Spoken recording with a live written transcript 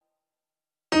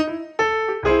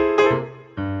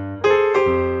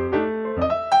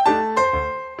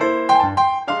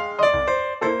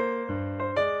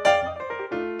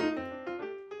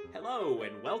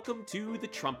Welcome to The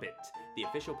Trumpet, the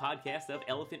official podcast of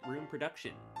Elephant Room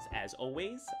Productions. As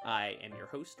always, I am your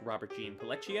host, Robert Jean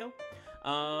Palecchio.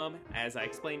 As I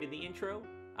explained in the intro,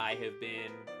 I have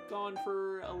been gone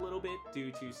for a little bit due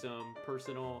to some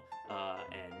personal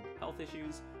and health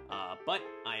issues, but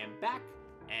I am back,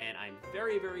 and I'm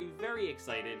very, very, very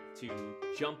excited to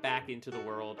jump back into the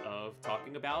world of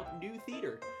talking about new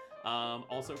theater.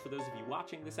 Also, for those of you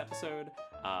watching this episode,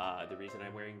 the reason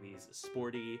I'm wearing these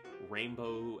sporty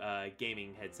rainbow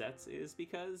gaming headsets is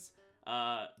because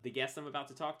the guest I'm about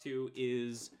to talk to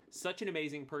is such an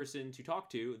amazing person to talk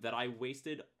to that I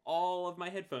wasted all of my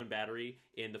headphone battery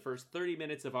in the first 30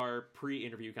 minutes of our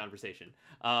pre-interview conversation.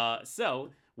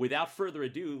 So, without further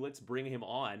ado, let's bring him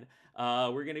on.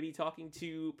 We're going to be talking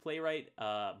to playwright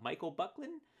Michael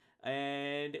Buckland.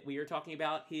 And we are talking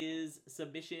about his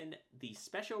submission, The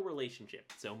Special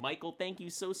Relationship. So, Michael, thank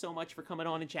you so much for coming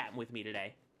on and chatting with me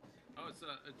today. Oh, it's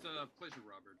a pleasure,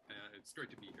 Robert. It's great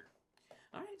to be here.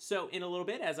 All right. So, in a little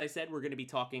bit, as I said, we're going to be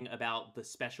talking about The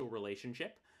Special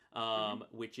Relationship,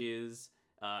 which is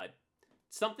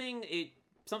something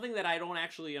that I don't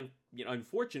actually,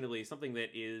 unfortunately, something that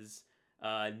is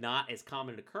not as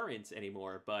common an occurrence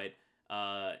anymore, but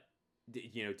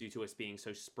due to us being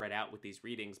so spread out with these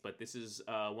readings. But this is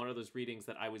one of those readings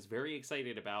that I was very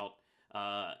excited about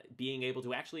being able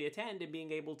to actually attend and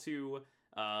being able to,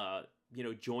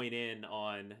 join in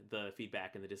on the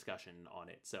feedback and the discussion on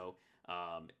it. So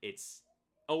it's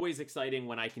always exciting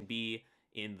when I can be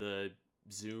in the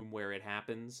Zoom where it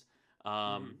happens.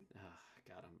 I'm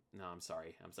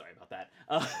sorry about that.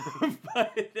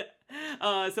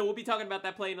 So we'll be talking about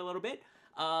that play in a little bit.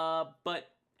 But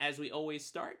as we always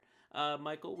start,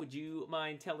 Michael, would you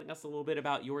mind telling us a little bit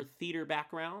about your theater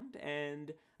background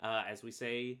and, as we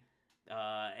say,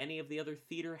 any of the other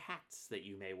theater hats that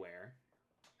you may wear?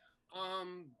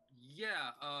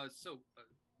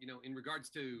 In regards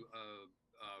to,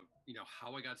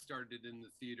 how I got started in the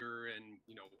theater and,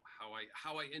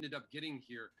 how I ended up getting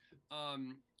here,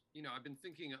 I've been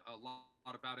thinking a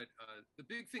lot about it. The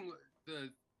big thing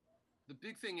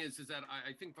is that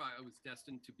I think I was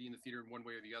destined to be in the theater in one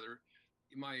way or the other.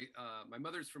 My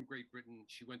mother's from Great Britain.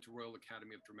 She went to Royal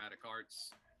Academy of Dramatic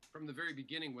Arts. From the very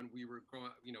beginning, when we were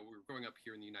growing up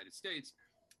here in the United States,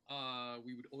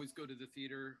 we would always go to the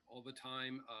theater all the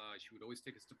time. She would always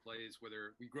take us to plays,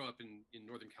 whether we grew up in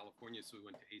Northern California, so we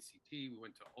went to ACT, we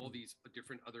went to all these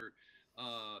different other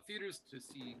theaters to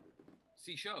see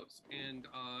shows. And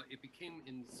it became,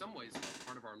 in some ways,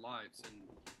 part of our lives.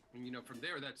 And from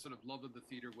there, that sort of love of the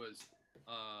theater was,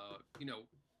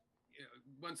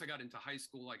 once I got into high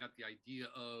school, I got the idea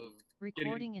of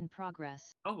recording in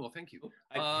progress. Oh, well, thank you.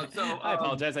 I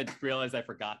apologize. I realized I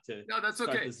forgot to that's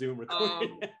start okay. the Zoom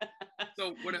recording.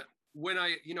 So when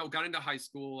I got into high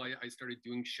school, I started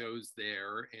doing shows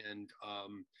there, and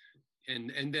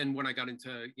then when I got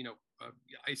into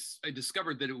I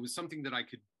discovered that it was something that I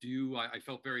could do. I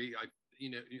felt really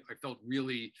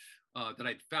that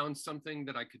I'd found something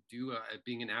that I could do at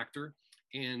being an actor.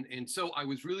 And so I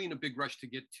was really in a big rush to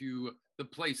get to the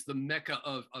place, the mecca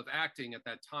of acting at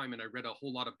that time. And I read a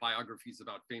whole lot of biographies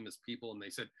about famous people, and they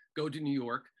said, go to New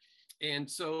York.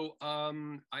 And so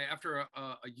after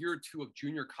a year or two of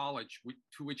junior college,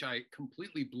 to which I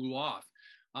completely blew off,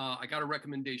 I got a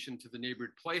recommendation to the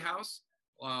neighborhood Playhouse,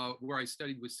 where I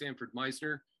studied with Sanford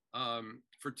Meisner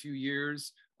for 2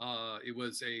 years. It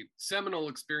was a seminal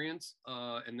experience.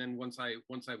 And then once I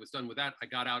was done with that, I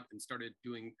got out and started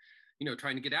doing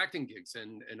trying to get acting gigs.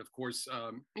 And of course,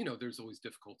 there's always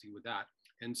difficulty with that.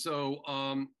 And so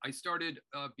I started,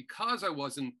 because I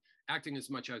wasn't acting as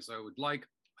much as I would like,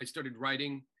 I started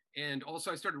writing. And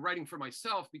also I started writing for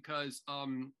myself because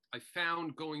I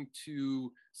found going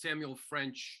to Samuel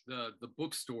French, the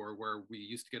bookstore where we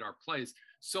used to get our plays,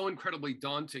 so incredibly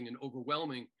daunting and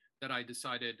overwhelming that I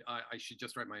decided I should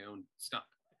just write my own stuff.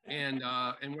 And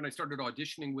when I started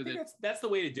auditioning with it, that's the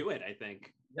way to do it, I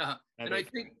think. Yeah. I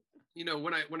think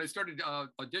when I started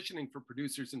auditioning for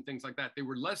producers and things like that, they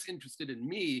were less interested in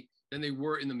me than they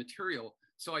were in the material.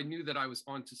 So I knew that I was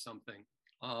onto something.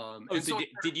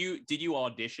 Did you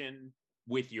audition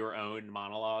with your own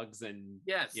monologues and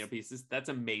yes, pieces? That's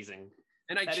amazing.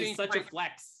 And that is such a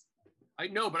flex. I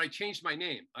know, but I changed my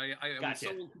name. I Gotcha. was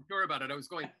so insecure about it. I was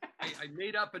going, I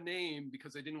made up a name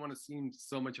because I didn't want to seem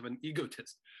so much of an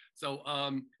egotist. So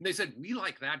they said, we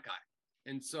like that guy.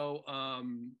 And so,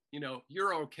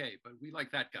 you're okay, but we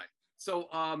like that guy. So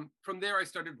from there, I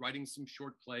started writing some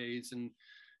short plays, and,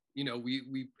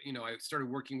 I started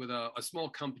working with a small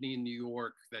company in New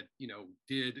York that,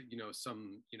 did,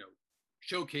 some,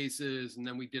 showcases. And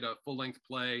then we did a full length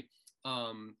play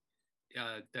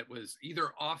that was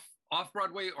either off off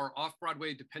Broadway or off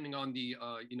Broadway, depending on the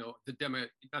not the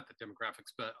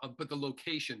demographics, but the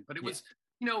location. But it was,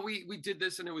 we did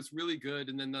this and it was really good.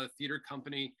 And then the theater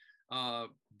company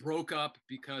broke up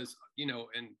because,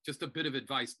 and just a bit of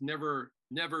advice: never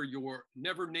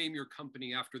name your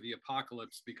company after the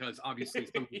apocalypse, because obviously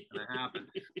something's going to happen.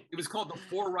 It was called the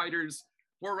Four Writers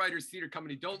Theater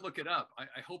Company. Don't look it up.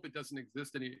 I hope it doesn't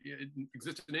exist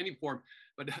in any form.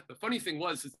 But the funny thing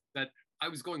is that I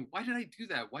was going, why did I do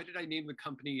that? Why did I name the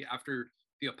company after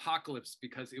the apocalypse?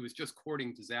 Because it was just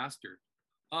courting disaster.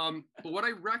 But what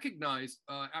I recognized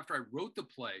after I wrote the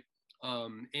play,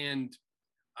 and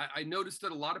I noticed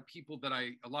that a lot of people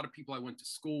I went to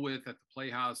school with at the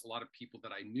Playhouse, a lot of people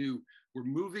that I knew were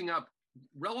moving up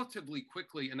relatively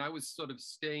quickly, and I was sort of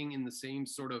staying in the same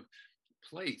sort of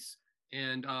place.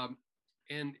 And I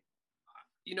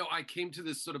came to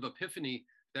this sort of epiphany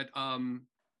that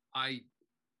I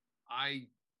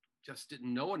just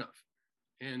didn't know enough.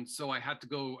 And so I had to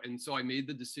go. And so I made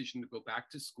the decision to go back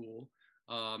to school.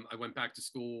 I went back to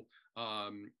school.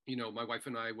 My wife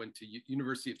and I went to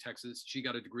University of Texas. She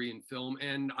got a degree in film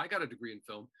and I got a degree in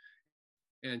film.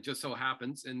 And just so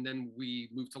happens. And then we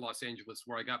moved to Los Angeles,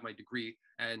 where I got my degree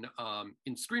and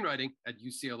in screenwriting at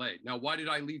UCLA. Now, why did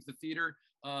I leave the theater?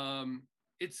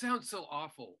 It sounds so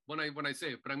awful when I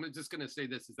say it, but I'm just going to say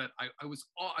this: is that I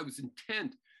was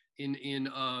intent in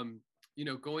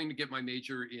going to get my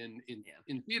major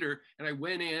in theater, and I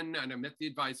went in and I met the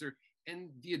advisor, and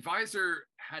the advisor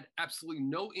had absolutely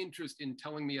no interest in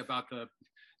telling me about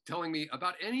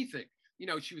anything.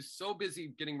 She was so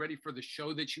busy getting ready for the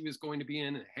show that she was going to be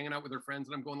in and hanging out with her friends,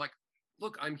 and I'm going like,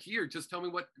 look, I'm here. Just tell me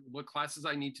what classes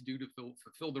I need to do to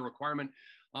fulfill the requirement.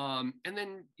 And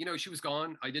then, she was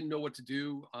gone. I didn't know what to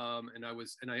do. And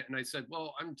I said,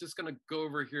 well, I'm just going to go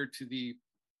over here to the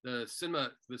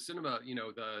cinema, the cinema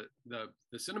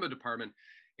department.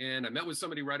 And I met with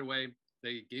somebody right away.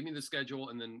 They gave me the schedule.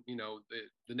 And then,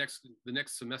 the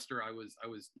next semester I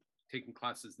was taking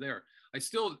classes there. I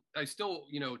still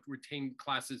retained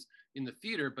classes in the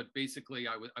theater, but basically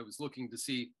I was looking to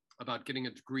see about getting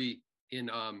a degree in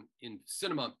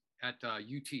cinema at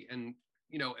UT. And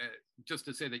just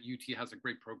to say that UT has a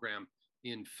great program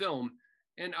in film.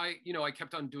 And I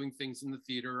kept on doing things in the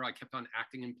theater. I kept on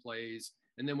acting in plays.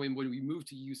 And then when we moved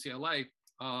to UCLA,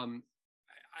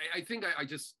 I think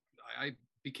I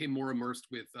became more immersed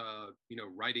with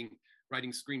writing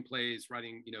screenplays,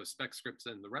 writing spec scripts,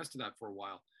 and the rest of that for a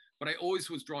while. But I always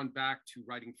was drawn back to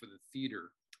writing for the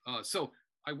theater. So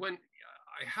I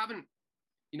haven't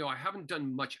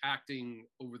done much acting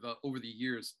over the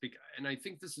years, and I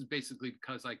think this is basically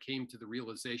because I came to the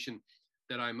realization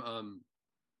that I'm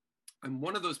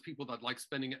one of those people that like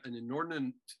spending an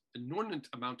inordinate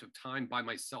amount of time by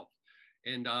myself,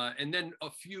 and then a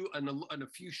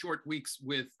few short weeks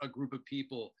with a group of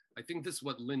people. I think this is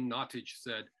what Lynn Nottage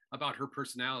said about her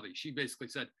personality. She basically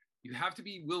said, you have to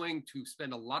be willing to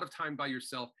spend a lot of time by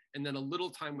yourself and then a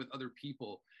little time with other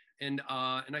people. And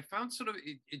I found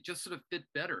it just sort of fit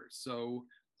better. So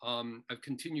I've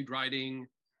continued writing.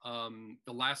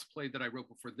 The last play that I wrote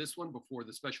before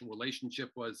the special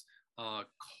relationship, was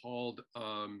called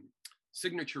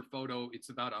Signature Photo. It's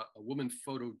about a woman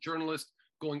photojournalist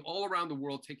going all around the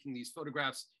world taking these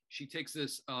photographs. She takes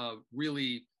this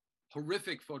really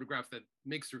horrific photograph that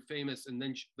makes her famous, and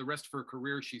then the rest of her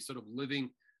career she's sort of living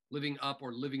up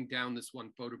or living down this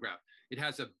one photograph. It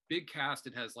has a big cast.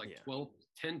 It has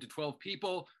 10 to 12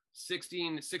 people,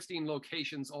 16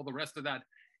 locations, all the rest of that.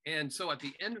 And so at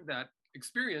the end of that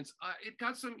experience, it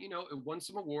got some, it won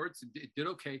some awards. It did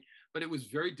okay, but it was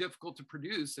very difficult to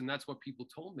produce. And that's what people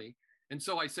told me. And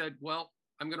so I said, well,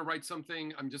 I'm going to write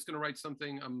something. I'm just going to write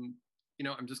something. I'm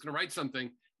just going to write something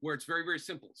where it's very, very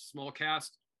simple, small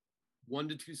cast, 1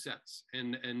 to 2 sets.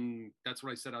 And that's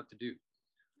what I set out to do.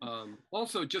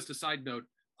 Also, just a side note,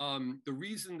 the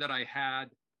reason that I had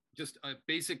just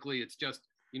basically it's just,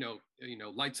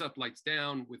 lights up, lights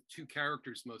down with 2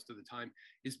 characters most of the time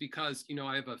is because,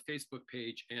 I have a Facebook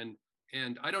page and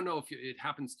I don't know if it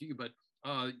happens to you, but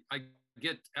I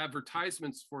get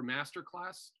advertisements for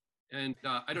Masterclass. And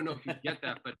I don't know if you get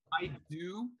that, but I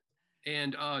do.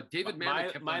 And David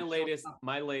Mamet kept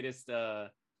my latest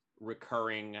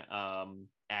recurring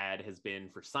ad has been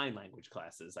for sign language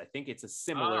classes. I think it's a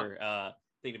similar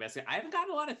thing to Mexican. I haven't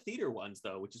gotten a lot of theater ones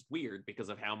though, which is weird because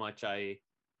of how much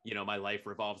my life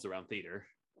revolves around theater.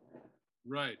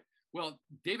 Right. Well,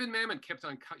 David Mamet kept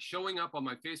on showing up on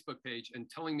my Facebook page and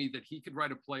telling me that he could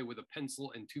write a play with a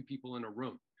pencil and 2 people in a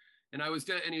room. And I was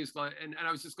and he was like, and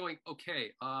I was just going,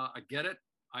 okay, I get it.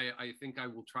 I think I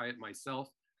will try it myself.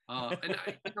 And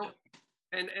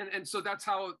so that's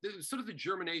how it was sort of the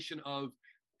germination of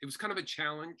it was kind of a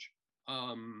challenge.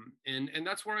 And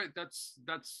that's where I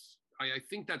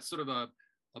think that's sort of a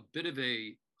bit of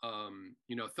a,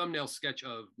 thumbnail sketch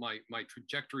of my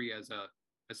trajectory as a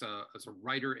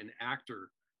writer and actor.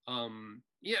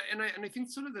 Yeah. And I think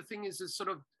sort of the thing is sort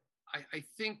of, I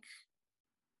think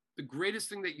the greatest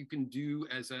thing that you can do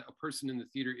as a person in the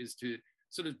theater is to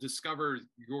sort of discover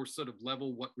your sort of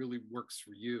level, what really works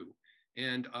for you.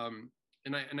 And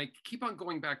I keep on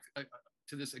going back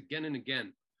to this again and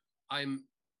again. I'm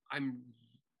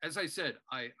as I said,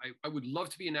 I would love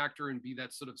to be an actor and be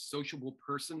that sort of sociable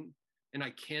person. And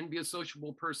I can be a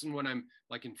sociable person when I'm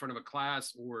like in front of a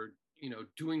class or,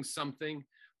 doing something,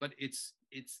 but it's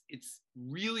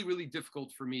really, really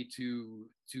difficult for me to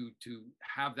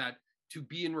have that, to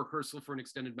be in rehearsal for an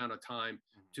extended amount of time,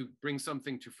 to bring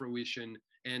something to fruition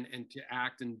and to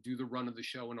act and do the run of the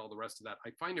show and all the rest of that.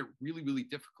 I find it really, really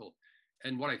difficult.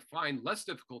 And what I find less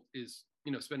difficult is,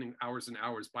 spending hours and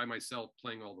hours by myself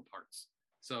playing all the parts.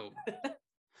 So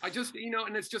I just,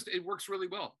 and it's just, it works really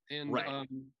well. And, right.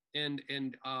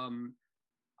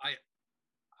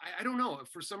 I don't know,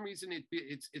 for some reason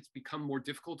it's become more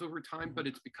difficult over time, but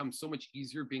it's become so much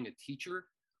easier being a teacher.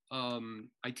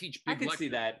 I teach big I can see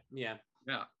that. Yeah.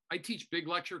 Yeah. I teach big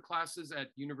lecture classes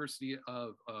at University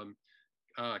of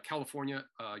California,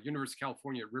 University of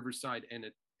California at Riverside and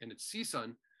at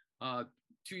CSUN,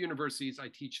 two universities. I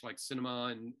teach like cinema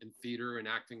and theater and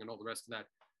acting and all the rest of that.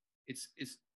 It's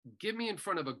get me in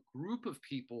front of a group of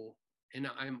people and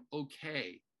I'm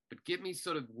okay, but get me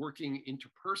sort of working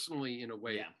interpersonally in a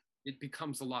way, it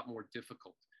becomes a lot more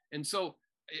difficult. And so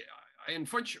I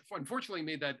unfortunately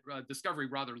made that discovery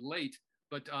rather late,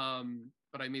 but I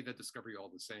made that discovery all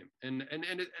the same. And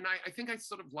I think I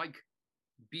sort of like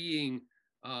being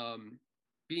a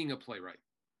playwright.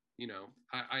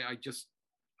 I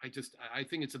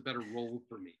think it's a better role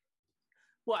for me.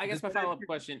 Well, I guess my follow-up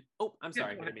question. Oh, I'm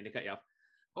sorry. I didn't mean to cut you off.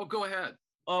 Oh, go ahead.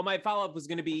 Oh, my follow-up was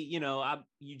going to be,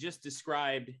 you just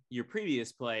described your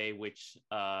previous play, which,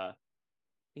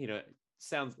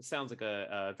 sounds like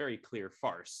a very clear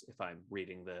farce. If I'm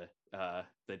reading the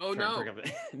oh no,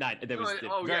 not that was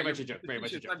very much a joke. Very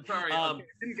much a joke. I'm sorry.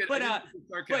 But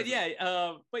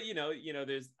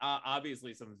there's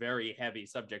obviously some very heavy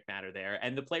subject matter there,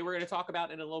 and the play we're going to talk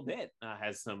about in a little bit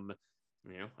has some,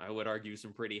 I would argue,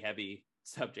 some pretty heavy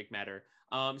subject matter.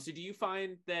 So do you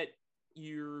find that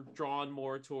you're drawn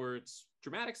more towards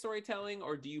dramatic storytelling,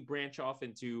 or do you branch off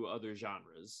into other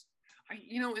genres?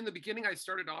 In the beginning, I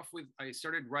started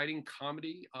writing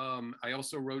comedy. I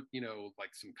also wrote,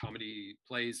 like some comedy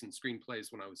plays and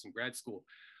screenplays when I was in grad school.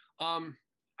 I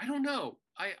don't know.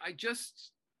 I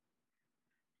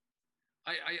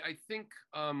think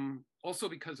also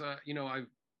because I'm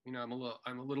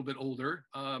a little bit older.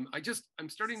 I'm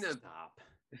starting to stop.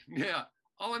 Yeah.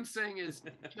 All I'm saying is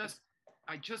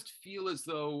I just feel as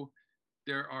though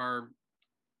there are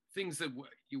things that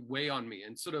weigh on me,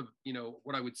 and sort of,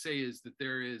 what I would say is that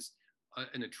there is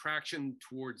an attraction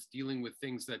towards dealing with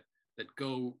things that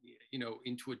go,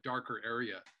 into a darker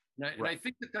area. And I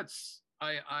think that's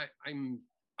I'm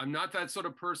not that sort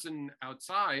of person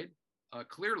outside,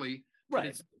 clearly. Right.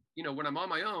 It's, when I'm on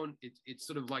my own, it's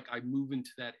sort of like I move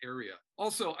into that area.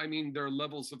 Also, there are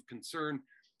levels of concern.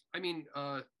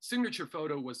 Signature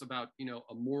Photo was about,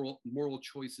 a moral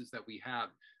choices that we have.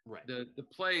 Right. The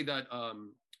play that,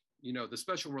 the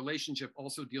Special Relationship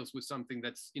also deals with something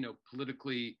that's,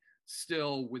 politically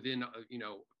still within,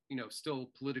 still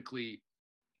politically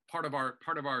part of our,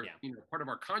 part of our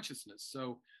consciousness.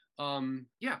 So,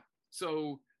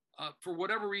 So for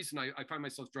whatever reason, I find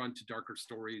myself drawn to darker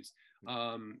stories,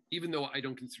 even though I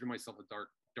don't consider myself a dark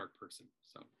person.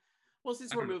 So. Well,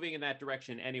 since we're moving in that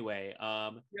direction anyway,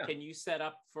 can you set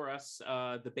up for us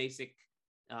the basic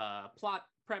plot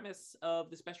premise of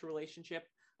the Special Relationship,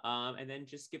 and then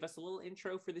just give us a little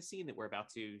intro for the scene that we're about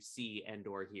to see and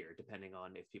or hear, depending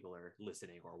on if people are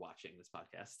listening or watching this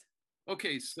podcast?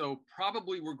 Okay, so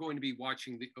probably we're going to be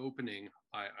watching the opening.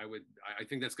 I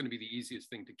think that's going to be the easiest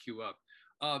thing to queue up.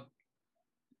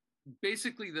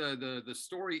 Basically, the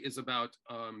story is about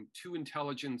two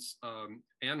intelligence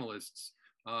analysts.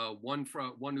 One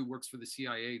who works for the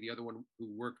CIA, the other one who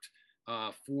worked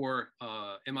for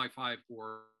MI5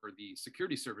 or the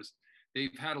security service.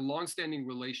 They've had a long-standing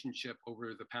relationship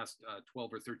over the past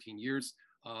 12 or 13 years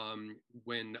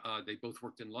when they both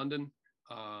worked in London.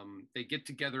 They get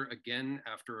together again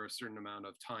after a certain amount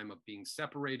of time of being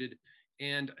separated.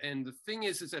 And the thing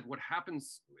is that what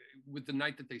happens with the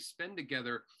night that they spend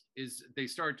together is they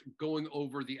start going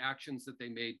over the actions that they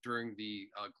made during the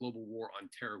global war on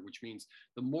terror, which means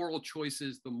the moral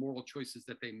choices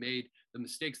that they made, the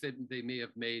mistakes that they may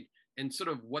have made, and sort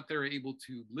of what they're able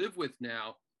to live with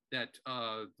now that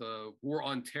the war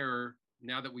on terror,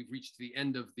 now that we've reached the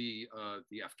end of the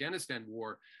Afghanistan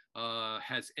war,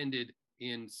 has ended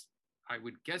in, I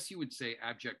would guess you would say,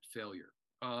 abject failure.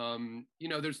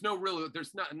 There's not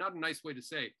a nice way to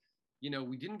say,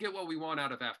 we didn't get what we want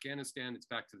out of Afghanistan. It's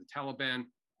back to the Taliban.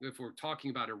 If we're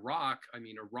talking about Iraq, I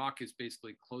mean, Iraq is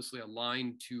basically closely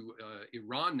aligned to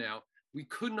Iran now. We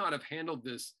could not have handled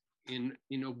this in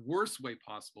a worse way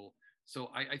possible. So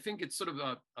I think it's sort of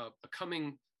a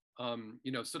coming,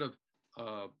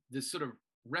 this sort of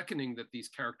reckoning that these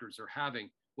characters are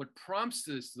having. What prompts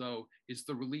this, though, is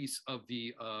the release of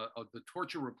the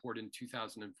torture report in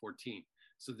 2014.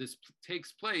 So this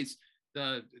takes place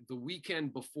the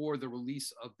weekend before the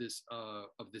release of this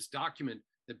document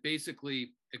that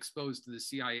basically exposed the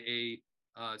CIA's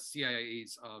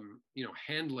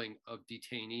handling of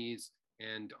detainees,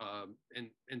 and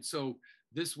so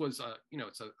this was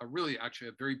it's a really actually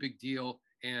a very big deal,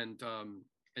 and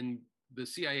the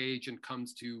CIA agent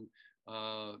comes to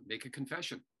make a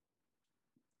confession.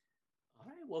 All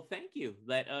right, well, thank you.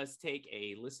 Let us take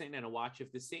a listen and a watch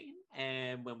of the scene,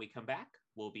 and when we come back,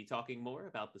 we'll be talking more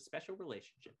about the special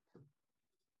relationship.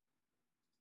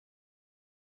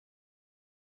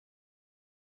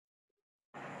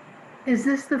 Is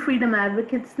this the Freedom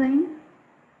Advocates thing?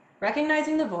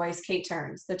 Recognizing the voice, Kate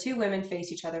turns. The two women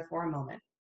face each other for a moment.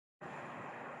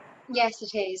 Yes,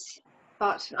 it is.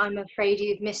 But I'm afraid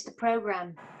you've missed the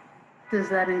program. Does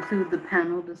that include the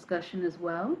panel discussion as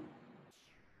well?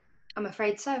 I'm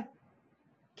afraid so.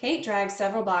 Kate drags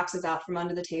several boxes out from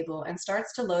under the table and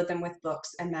starts to load them with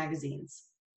books and magazines.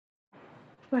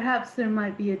 Perhaps there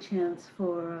might be a chance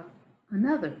for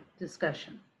another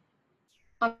discussion.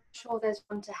 I'm sure there's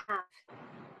one to have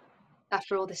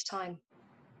after all this time.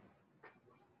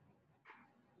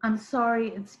 I'm sorry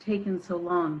it's taken so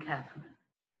long, Catherine.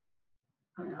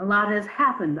 I mean, a lot has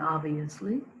happened,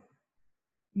 obviously.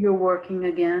 You're working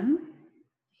again.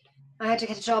 I had to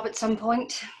get a job at some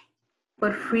point.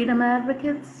 But Freedom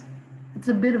Advocates? It's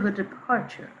a bit of a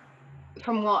departure.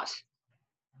 From what?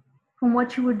 From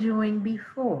what you were doing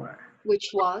before. Which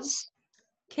was?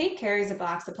 Kate carries a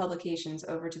box of publications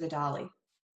over to the dolly.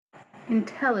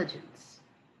 Intelligence.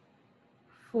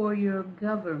 For your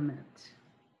government.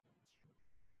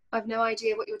 I've no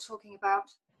idea what you're talking about.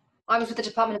 I was with the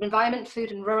Department of Environment,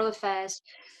 Food and Rural Affairs.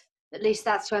 At least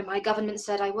that's where my government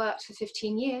said I worked for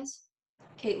 15 years.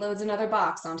 Kate loads another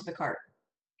box onto the cart.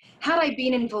 Had I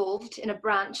been involved in a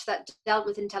branch that dealt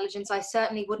with intelligence, I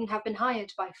certainly wouldn't have been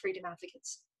hired by Freedom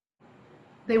Advocates.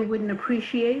 They wouldn't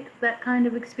appreciate that kind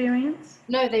of experience?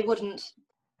 No, they wouldn't.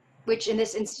 Which in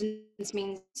this instance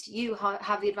means you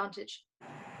have the advantage.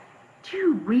 Do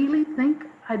you really think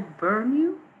I'd burn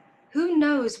you? Who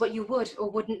knows what you would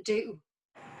or wouldn't do?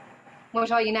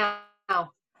 What are you now?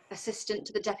 Assistant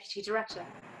to the Deputy Director.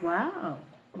 Wow,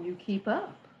 you keep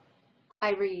up.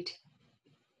 I read.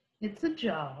 It's a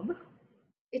job.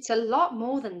 It's a lot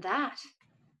more than that.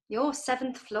 You're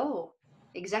 7th floor,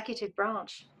 executive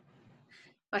branch.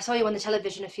 I saw you on the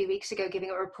television a few weeks ago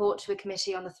giving a report to a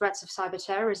committee on the threats of cyber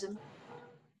terrorism.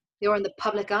 You're in the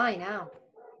public eye now.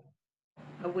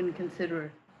 I wouldn't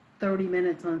consider 30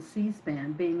 minutes on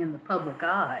C-SPAN being in the public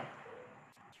eye.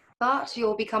 But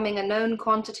you're becoming a known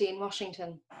quantity in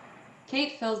Washington.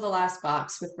 Kate fills the last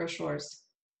box with brochures.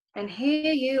 And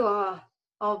here you are,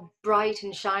 all bright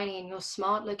and shiny in your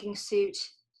smart-looking suit.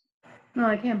 No,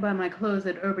 I can't buy my clothes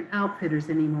at Urban Outfitters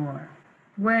anymore.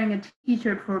 Wearing a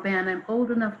t-shirt for a band I'm old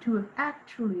enough to have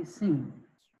actually seen.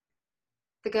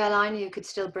 The girl I knew could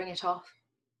still bring it off.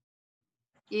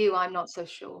 You, I'm not so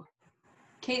sure.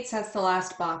 Kate sets the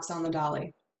last box on the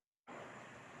dolly.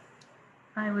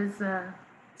 I was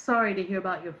sorry to hear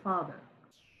about your father.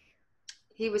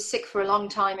 He was sick for a long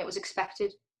time. It was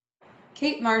expected.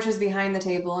 Kate marches behind the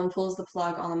table and pulls the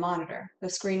plug on the monitor. The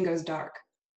screen goes dark.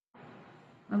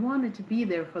 I wanted to be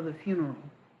there for the funeral.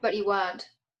 But you weren't.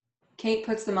 Kate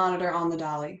puts the monitor on the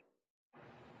dolly.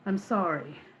 I'm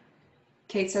sorry.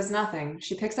 Kate says nothing.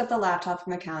 She picks up the laptop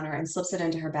from the counter and slips it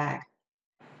into her bag.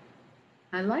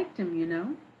 I liked him, you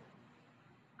know.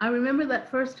 I remember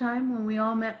that first time when we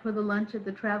all met for the lunch at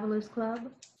the Travelers Club,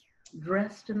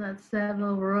 dressed in that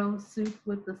Savile Row suit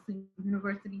with the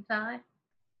university tie.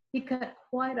 He cut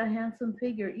quite a handsome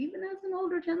figure, even as an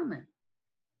older gentleman.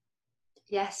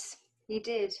 Yes, he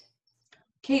did.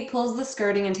 Kate pulls the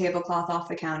skirting and tablecloth off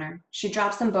the counter. She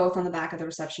drops them both on the back of the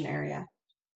reception area.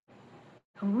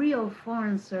 A real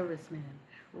foreign serviceman,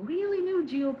 really knew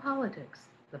geopolitics,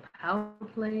 the power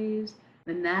plays,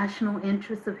 the national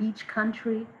interests of each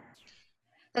country.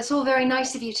 That's all very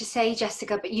nice of you to say,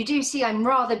 Jessica, but you do see I'm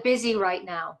rather busy right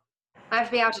now. I have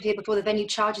to be out of here before the venue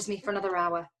charges me for another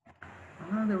hour.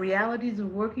 The realities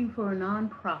of working for a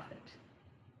non-profit.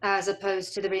 As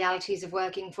opposed to the realities of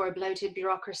working for a bloated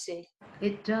bureaucracy.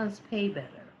 It does pay better.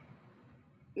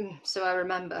 So I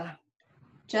remember.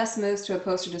 Jess moves to a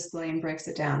poster display and breaks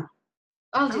it down.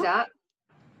 I'll do that.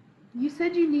 You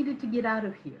said you needed to get out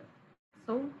of here.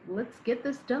 So let's get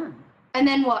this done. And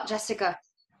then what, Jessica?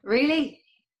 Really?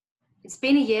 It's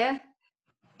been a year.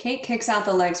 Kate kicks out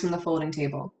the legs from the folding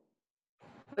table.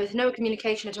 With no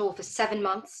communication at all for 7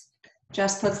 months.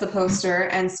 Jess puts the poster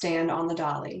and stand on the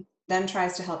dolly, then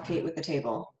tries to help Kate with the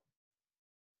table.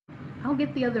 I'll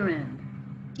get the other end.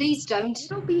 Please don't.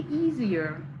 It'll be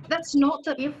easier That's not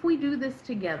the... if we do this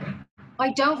together.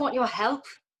 I don't want your help.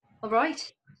 All right?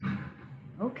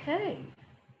 Okay.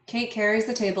 Kate carries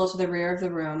the table to the rear of the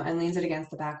room and leans it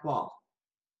against the back wall.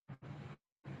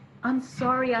 I'm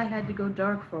sorry I had to go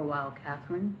dark for a while,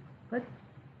 Catherine, but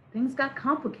things got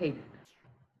complicated.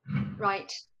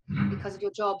 Right. Because of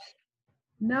your job.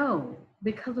 No,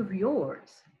 because of yours.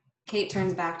 Kate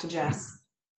turns back to Jess.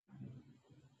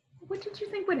 What did you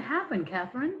think would happen,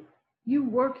 Catherine? You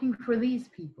working for these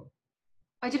people.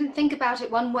 I didn't think about it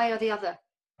one way or the other.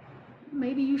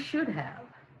 Maybe you should have.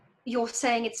 You're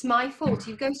saying it's my fault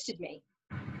you ghosted me.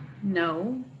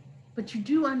 No, but you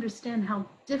do understand how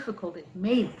difficult it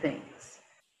made things.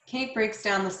 Kate breaks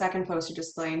down the second poster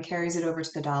display and carries it over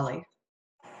to the dolly.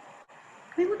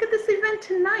 I mean, look at this event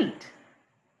tonight.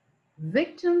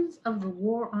 Victims of the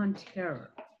War on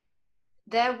Terror.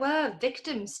 There were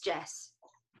victims, Jess.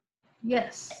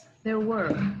 Yes, there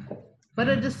were. But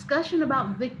a discussion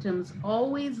about victims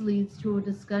always leads to a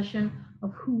discussion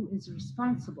of who is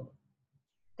responsible.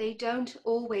 They don't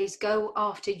always go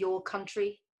after your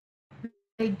country.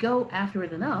 They go after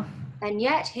it enough. And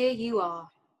yet here you are.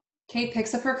 Kate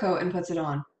picks up her coat and puts it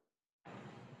on.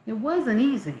 It wasn't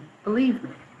easy, believe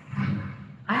me.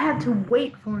 I had to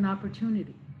wait for an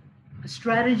opportunity. A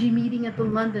strategy meeting at the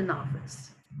London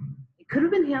office. It could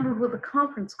have been handled with a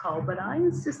conference call, but I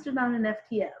insisted on an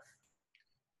FTF.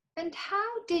 And how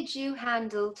did you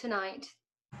handle tonight?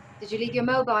 Did you leave your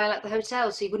mobile at the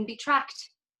hotel so you wouldn't be tracked?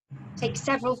 Take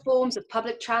several forms of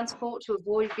public transport to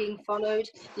avoid being followed?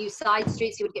 Use side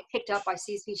streets so you would get picked up by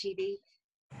CCTV?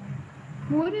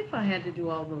 What if I had to do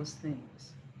all those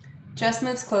things? Jess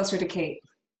moves closer to Kate.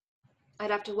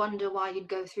 I'd have to wonder why you'd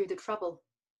go through the trouble.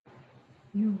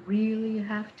 You really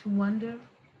have to wonder?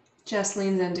 Jess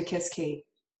leans in to kiss Kate.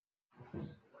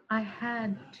 I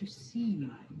had to see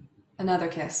you. Another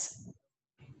kiss.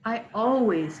 I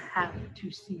always have to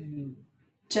see you.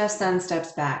 Jess then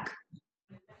steps back.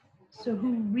 So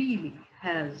who really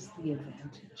has the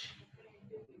advantage?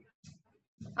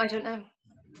 I don't know.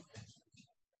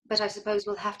 But I suppose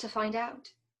we'll have to find out.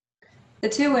 The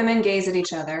two women gaze at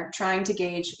each other, trying to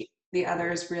gauge the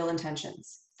other's real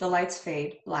intentions. The lights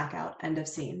fade, blackout, end of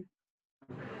scene.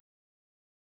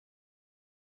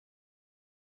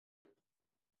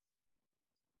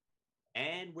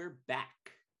 And we're back.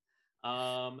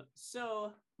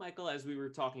 So, Michael, as we were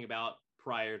talking about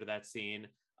prior to that scene,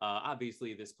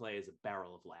 obviously this play is a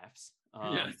barrel of laughs.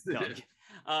 Yes.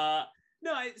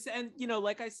 No, and you know,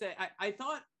 like I said, I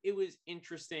thought it was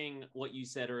interesting what you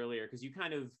said earlier, because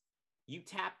you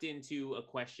tapped into a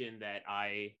question that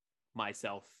I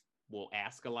myself will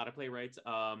ask a lot of playwrights.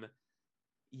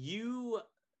 You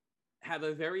have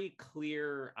a very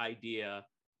clear idea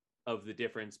of the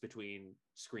difference between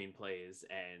screenplays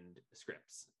and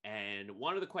scripts. And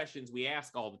one of the questions we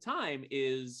ask all the time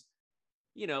is,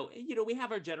 you know, we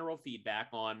have our general feedback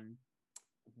on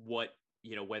what,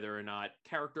 whether or not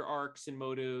character arcs and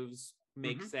motives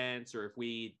make sense, or if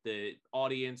the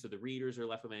audience or the readers are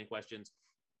left with any questions.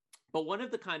 But one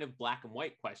of the kind of black and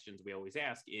white questions we always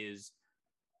ask is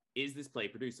this play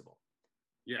producible?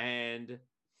 Yeah. And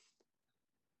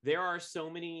there are so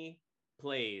many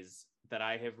plays that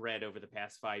I have read over the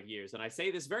past 5 years. And I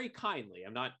say this very kindly.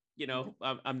 I'm not,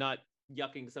 I'm not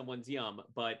yucking someone's yum,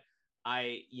 but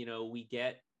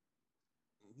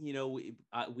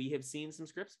we have seen some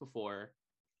scripts before.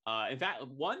 In fact,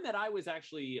 one that I was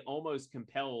actually almost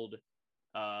compelled,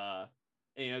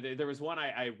 there was one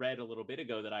I read a little bit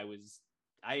ago that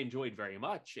I enjoyed very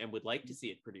much and would like to see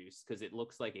it produced, because it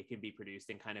looks like it can be produced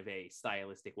in kind of a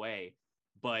stylistic way,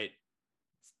 but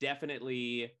it's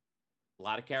definitely a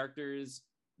lot of characters,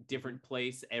 different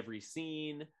place every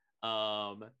scene.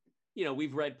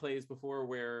 We've read plays before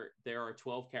where there are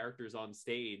 12 characters on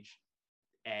stage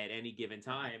at any given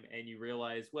time, and you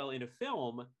realize, well, in a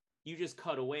film, you just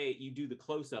cut away, you do the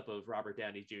close-up of Robert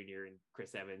Downey Jr. and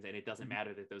Chris Evans, and it doesn't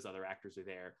matter that those other actors are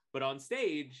there. But on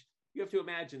stage, you have to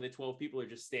imagine that 12 people are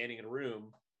just standing in a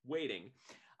room waiting.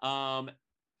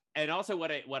 And also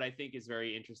what I think is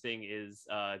very interesting is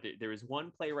there is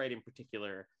one playwright in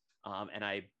particular, and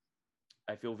I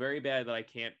feel very bad that I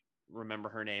can't remember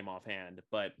her name offhand,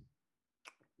 but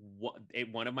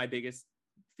one of my biggest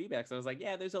feedbacks, I was like,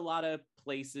 yeah, there's a lot of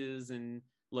places and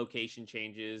location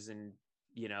changes, and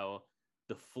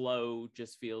the flow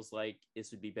just feels like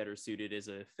this would be better suited as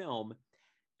a film.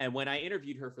 And when I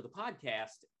interviewed her for the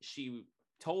podcast, she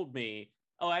told me,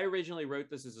 oh, I originally wrote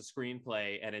this as a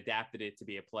screenplay and adapted it to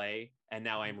be a play, and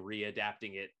now I'm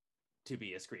readapting it to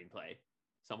be a screenplay.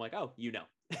 So I'm like, oh,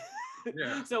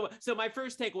 Yeah. So my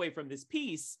first takeaway from this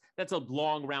piece, that's a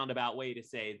long roundabout way to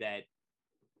say that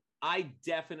I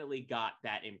definitely got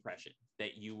that impression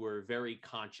that you were very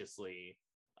consciously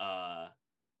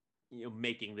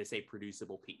making this a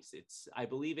producible piece. I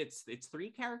believe it's 3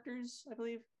 characters, I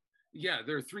believe. Yeah,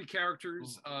 there are 3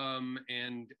 characters,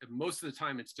 and most of the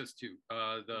time it's just 2.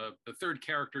 The third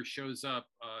character shows up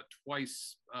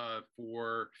twice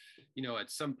for, at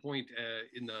some point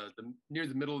in the near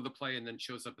the middle of the play, and then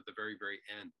shows up at the very, very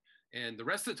end. And the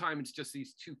rest of the time it's just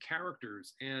these 2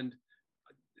 characters. And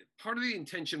part of the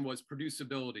intention was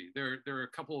producibility. There are a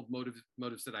couple of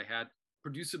motives that I had.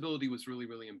 Producibility was really,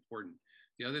 really important.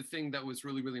 The other thing that was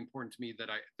really, really important to me that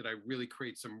I really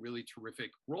create some really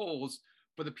terrific roles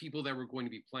for the people that were going to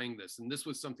be playing this. And this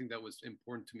was something that was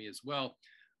important to me as well.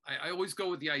 I always go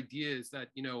with the idea is that,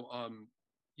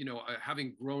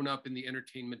 having grown up in the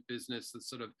entertainment business, the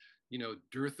sort of,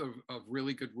 dearth of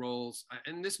really good roles,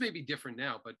 and this may be different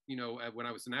now, but, when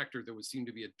I was an actor, there would seem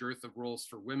to be a dearth of roles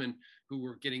for women who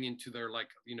were getting into their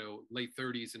late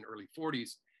 30s and early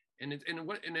 40s.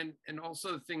 And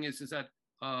also the thing is that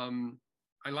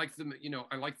I like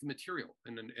the material,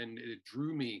 and it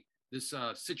drew me. This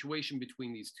situation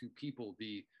between these 2 people,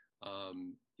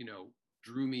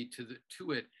 drew me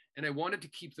to it, and I wanted to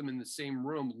keep them in the same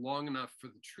room long enough for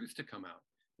the truth to come out.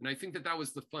 And I think that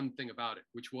was the fun thing about it,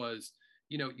 which was,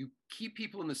 you keep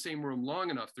people in the same room long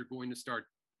enough, they're going to start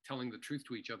telling the truth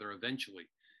to each other eventually.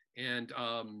 And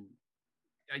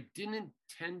I didn't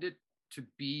intend it to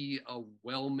be a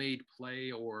well-made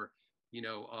play or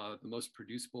the most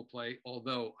producible play,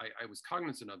 although I was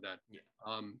cognizant of that. Yeah.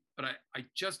 But I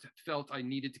just felt I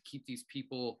needed to keep these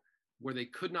people where they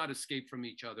could not escape from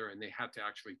each other, and they had to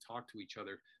actually talk to each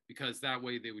other, because that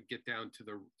way they would get down to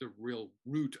the real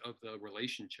root of the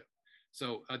relationship.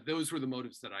 So those were the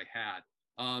motives that I had.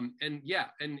 And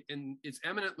it's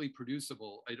eminently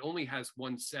producible. It only has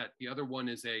 1 set. The other one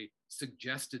is a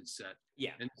suggested set.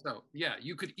 Yeah. And so, yeah,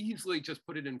 you could easily just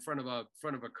put it in front of a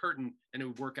curtain and it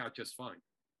would work out just fine.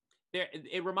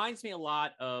 It reminds me a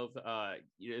lot of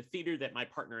theater that my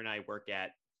partner and I work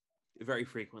at very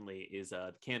frequently is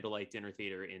the Candlelight Dinner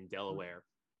Theater in Delaware,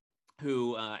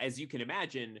 who, as you can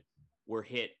imagine, were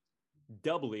hit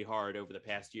doubly hard over the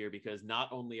past year, because not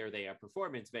only are they a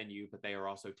performance venue, but they are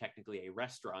also technically a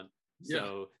restaurant.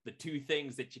 So the 2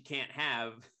 things that you can't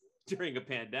have during a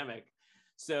pandemic.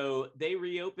 So they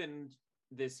reopened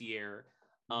this year.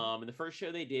 And the first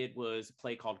show they did was a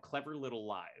play called Clever Little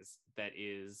Lies. That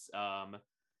is,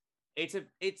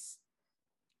 it's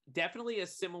definitely a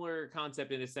similar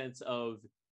concept in a sense of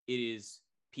it is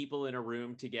people in a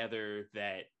room together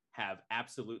that have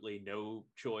absolutely no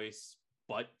choice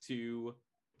but to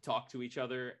talk to each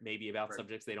other, maybe about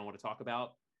subjects they don't want to talk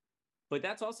about. But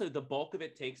that's also, the bulk of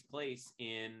it takes place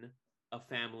in a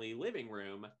family living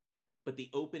room, but the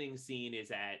opening scene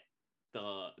is at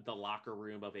the locker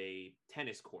room of a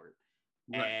tennis court.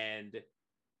 Right. And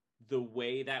the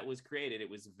way that was created, it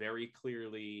was very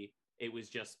clearly, it was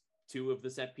just 2 of the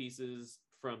set pieces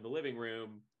from the living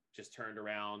room just turned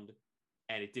around,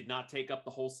 and it did not take up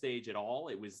the whole stage at all.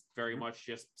 It was very much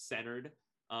just centered.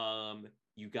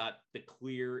 You got the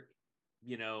clear,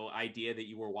 idea that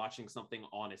you were watching something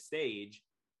on a stage.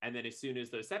 And then as soon as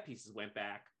those set pieces went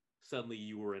back, suddenly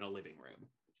you were in a living room.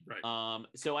 Right.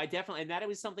 So I definitely, and that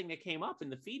was something that came up in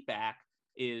the feedback,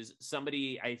 is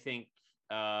somebody, I think,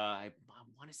 I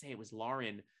want to say it was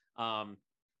Lauren,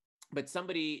 but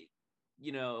somebody,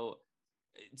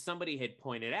 somebody had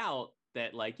pointed out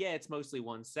that, like, yeah, it's mostly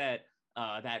 1 set,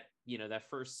 that, that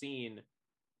first scene,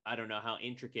 I don't know how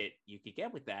intricate you could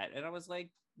get with that. And I was like,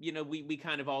 we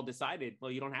kind of all decided,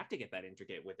 well, you don't have to get that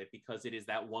intricate with it, because it is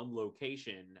that 1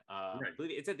 location. Right.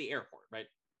 It's at the airport, right?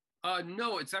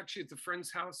 No, it's actually at the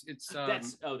friend's house. It's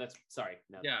that's sorry.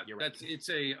 No, yeah, you're right. it's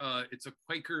a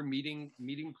Quaker meeting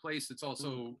place. It's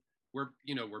also where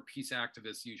peace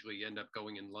activists usually end up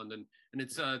going in London, and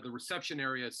it's the reception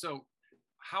area. So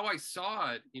how I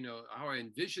saw it, how I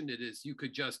envisioned it, is you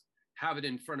could just have it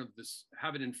in front of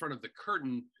the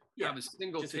curtain, have a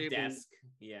single just table, a desk.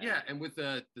 and with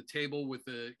the table with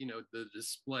the the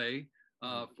display.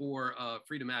 for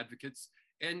freedom advocates,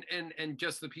 and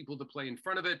just the people to play in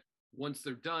front of it. Once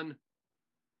they're done,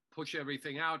 push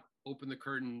everything out, open the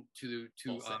curtain to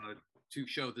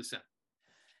show the set.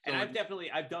 And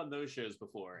I've done those shows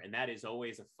before, and that is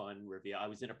always a fun reveal. I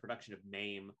was in a production of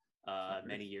MAME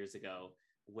many years ago,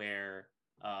 where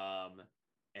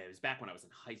it was back when I was in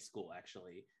high school,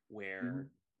 actually, where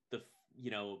the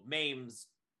MAME's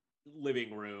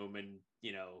living room and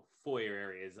foyer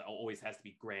areas always has to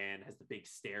be grand, has the big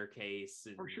staircase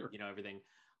and everything.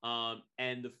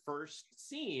 And the first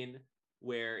scene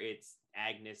where it's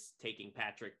Agnes taking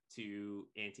Patrick to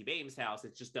Auntie Bame's house,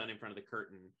 it's just done in front of the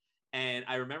curtain. And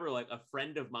I remember like a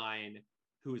friend of mine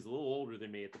who was a little older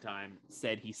than me at the time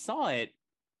said he saw it,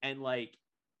 and like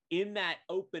in that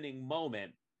opening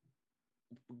moment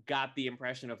got the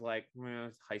impression of like, well,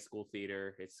 it's high school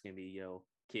theater, it's gonna be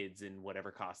kids in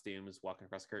whatever costumes walking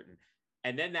across the curtain.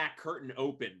 And then that curtain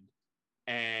opened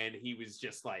and he was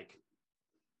just like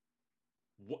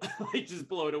just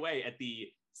blown away at the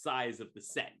size of the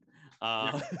set.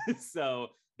 So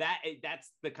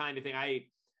that's the kind of thing.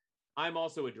 I'm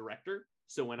also a director,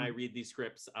 so when I read these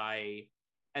scripts,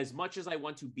 as much as I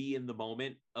want to be in the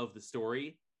moment of the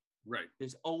story, right,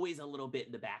 there's always a little bit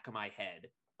in the back of my head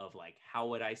of like, how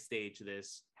would I stage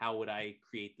this? How would I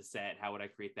create the set? How would I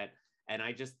create that? And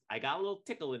I got a little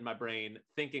tickle in my brain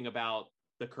thinking about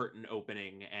the curtain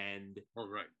opening and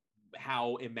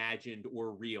how imagined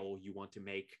or real you want to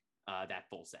make that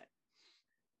full set.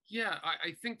 Yeah,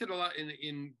 I think that a lot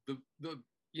in the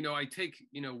I take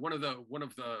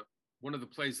one of the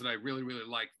plays that I really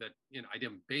like that I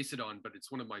didn't base it on, but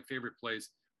it's one of my favorite plays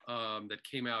that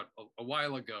came out a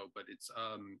while ago. But it's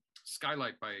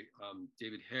Skylight by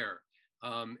David Hare,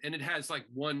 and it has like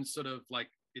one sort of like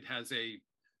it has a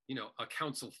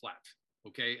council flat,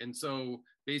 okay, and so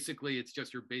basically it's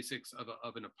just your basics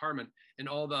of an apartment, and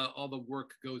all the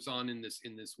work goes on in this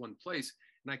one place.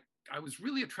 And I was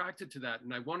really attracted to that,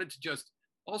 and I wanted to just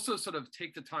also sort of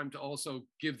take the time to also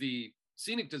give the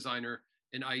scenic designer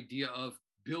an idea of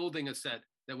building a set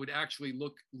that would actually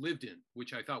look lived in,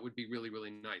 which I thought would be really, really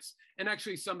nice. And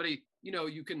actually somebody,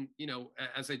 you can,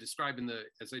 as I describe in the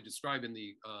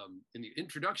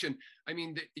introduction, I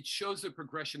mean, it shows the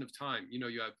progression of time.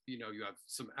 You have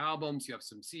some albums, you have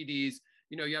some CDs,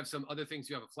 you have some other things,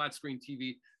 you have a flat screen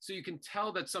TV. So you can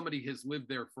tell that somebody has lived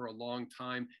there for a long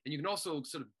time. And you can also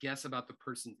sort of guess about the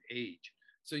person's age.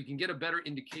 So you can get a better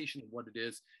indication of what it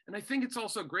is. And I think it's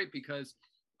also great because,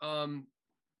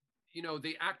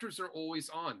 the actors are always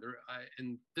on there.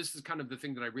 And this is kind of the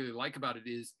thing that I really like about it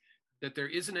is that there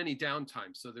isn't any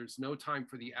downtime. So there's no time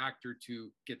for the actor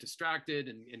to get distracted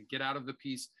and get out of the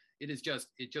piece.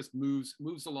 It just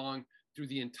moves along through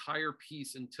the entire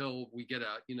piece until we get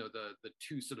the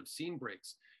two sort of scene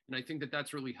breaks. And I think that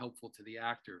that's really helpful to the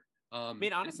actor. I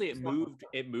mean, honestly,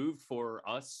 it moved for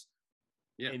us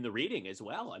in the reading as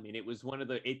well. I mean, it was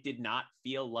it did not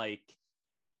feel like,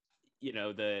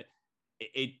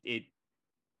 it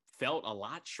felt a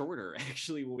lot shorter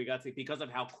actually when we got to, because of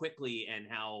how quickly and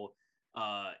how,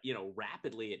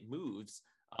 rapidly it moves.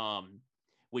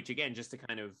 Which again, just to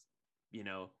kind of,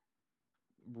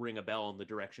 ring a bell in the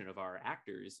direction of our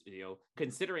actors,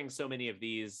 considering so many of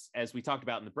these, as we talked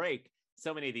about in the break,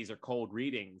 so many of these are cold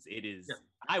readings. It is,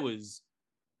 I was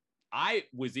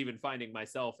even finding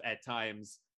myself at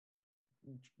times,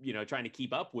 trying to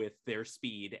keep up with their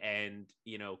speed and,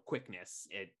 quickness.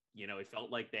 It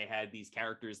felt like they had these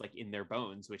characters like in their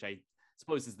bones, which I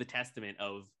suppose is the testament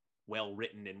of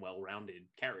well-written and well-rounded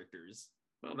characters.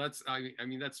 Well, that's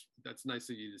nice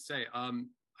of you to say.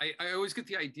 I always get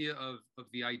the idea of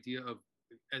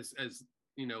as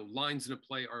lines in a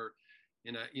play are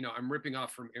I'm ripping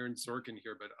off from Aaron Sorkin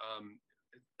here, but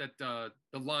that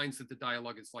the lines that the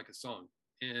dialogue is like a song.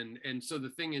 And so the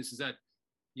thing is that,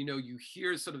 you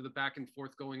hear sort of the back and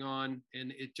forth going on,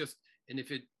 and it's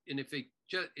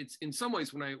in some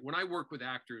ways when I work with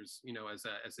actors, as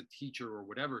a teacher or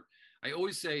whatever, I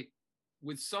always say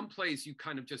with some plays, you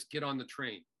kind of just get on the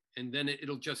train and then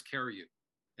it'll just carry you.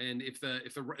 And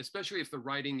especially if the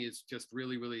writing is just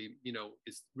really, really,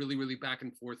 is really, really back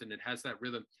and forth and it has that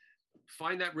rhythm,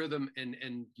 find that rhythm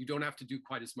and you don't have to do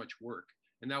quite as much work.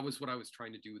 And that was what I was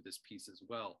trying to do with this piece as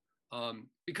well.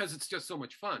 Because it's just so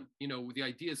much fun. The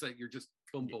idea is that you're just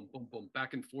boom, boom, boom, boom,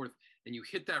 back and forth, and you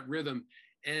hit that rhythm,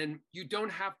 and you don't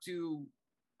have to,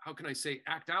 how can I say,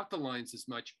 act out the lines as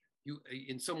much. You,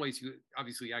 in some ways, you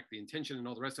obviously act the intention and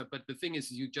all the rest of it, but the thing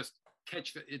is, you just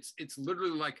catch it's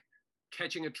literally like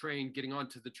catching a train, getting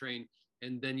onto the train,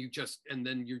 and then you just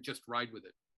ride with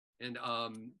it. And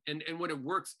when it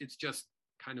works, it's just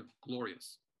kind of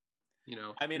glorious.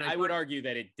 I mean, I would argue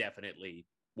that it definitely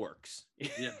works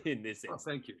Yeah. in this Oh, instance.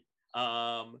 thank you.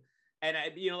 And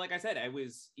I, like I said, I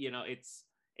was,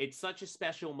 it's such a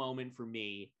special moment for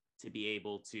me to be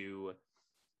able to,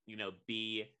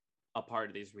 be a part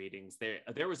of these readings.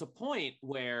 There was a point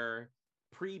where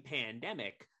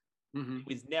pre-pandemic Mhm.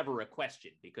 was never a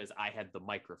question because I had the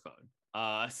microphone.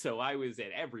 So I was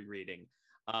at every reading.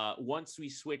 Once we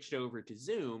switched over to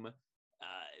Zoom,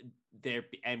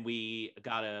 and we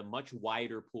got a much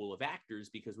wider pool of actors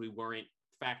because we weren't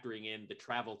factoring in the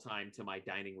travel time to my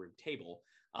dining room table.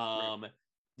 Right.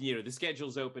 The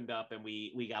schedules opened up and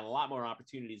we got a lot more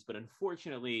opportunities, but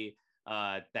unfortunately,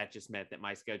 that just meant that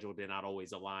my schedule did not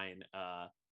always align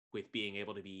with being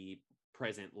able to be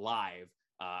present live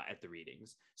at the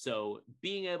readings. So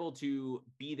being able to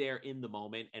be there in the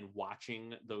moment and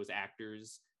watching those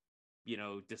actors,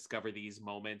 discover these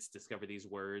moments, discover these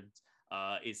words,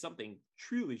 is something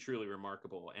truly, truly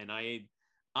remarkable. And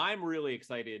I'm really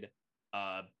excited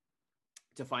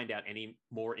to find out any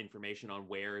more information on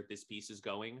where this piece is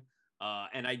going.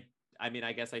 And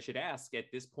I guess I should ask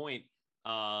at this point,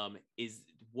 do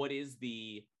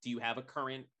you have a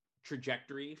current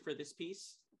trajectory for this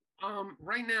piece?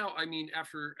 Right now,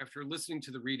 after listening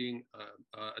to the reading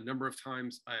a number of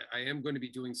times, I am going to be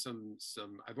doing some.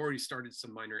 I've already started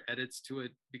some minor edits to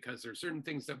it because there are certain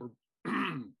things that were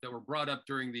that were brought up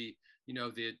during the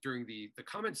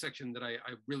comment section that I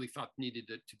really thought needed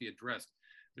to be addressed.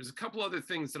 There's a couple other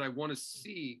things that I want to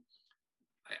see.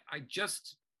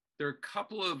 There are a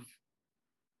couple of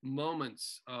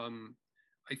moments.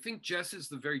 I think Jess is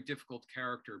the very difficult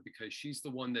character because she's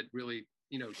the one that really,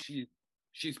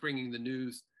 she's bringing the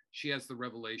news. She has the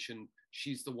revelation.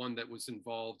 She's the one that was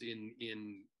involved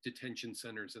in detention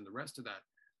centers and the rest of that.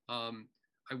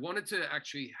 I wanted to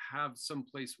actually have some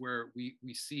place where we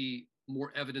see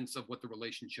more evidence of what the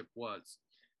relationship was.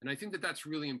 And I think that that's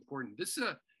really important.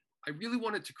 I really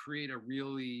wanted to create a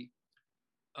really,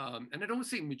 and I don't want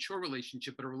to say mature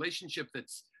relationship, but a relationship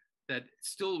that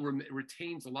still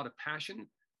retains a lot of passion,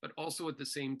 but also at the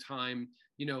same time,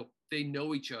 they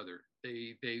know each other.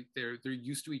 They're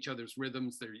used to each other's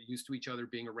rhythms. They're used to each other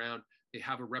being around. They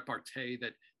have a repartee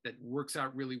that works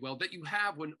out really well, that you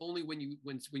have when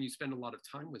you spend a lot of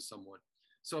time with someone.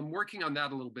 So I'm working on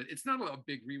that a little bit. It's not a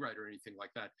big rewrite or anything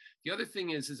like that. The other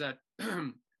thing is that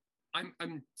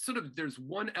I'm sort of, there's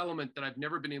one element that I've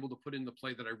never been able to put in the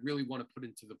play that I really want to put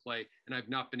into the play, and I've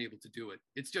not been able to do it.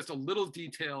 It's just a little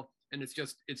detail, and it's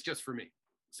just for me.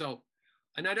 So,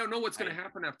 and I don't know what's going to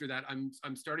happen after that.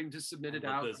 I'm starting to submit it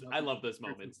out. I love those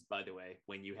moments, by the way,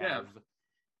 when you have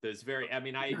those very.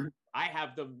 I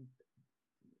have them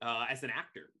as an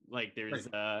actor. Like there's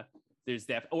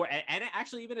and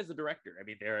actually even as a director.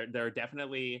 There are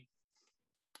definitely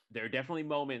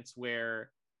moments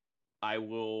where I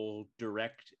will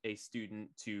direct a student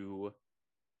to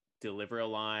deliver a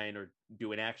line or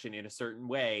do an action in a certain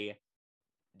way,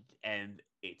 and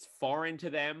it's foreign to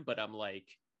them, but I'm like,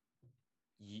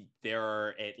 there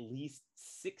are at least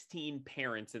 16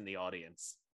 parents in the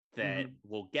audience that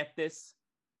will get this,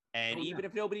 and even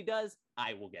if nobody does,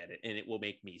 I will get it, and it will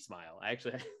make me smile. I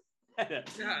actually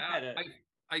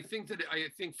I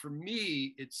think for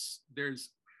me, it's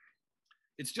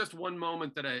just one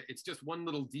moment it's just one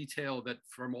little detail that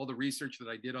from all the research that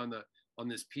I did on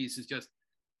this piece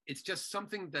it's just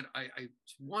something that I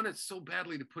wanted so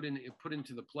badly to put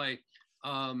into the play.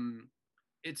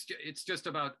 It's just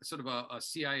about sort of a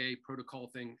CIA protocol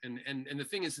thing, and the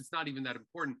thing is, it's not even that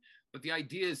important. But the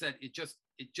idea is that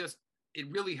it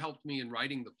really helped me in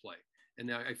writing the play,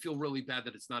 and I feel really bad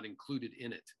that it's not included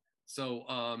in it. So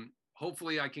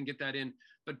hopefully I can get that in.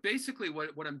 But basically,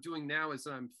 what I'm doing now is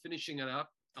I'm finishing it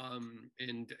up,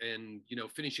 and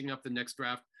finishing up the next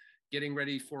draft, getting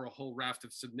ready for a whole raft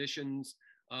of submissions.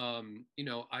 I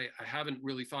haven't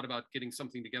really thought about getting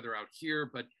something together out here,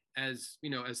 but as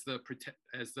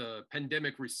the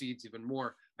pandemic recedes even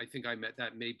more, I think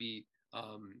that may be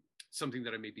something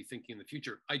that I may be thinking in the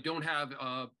future. I don't have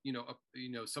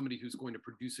somebody who's going to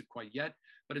produce it quite yet,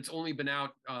 but it's only been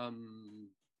out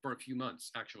for a few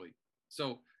months actually.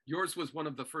 So yours was one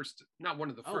of the first, not one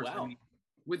of the first. Wow.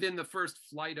 Within the first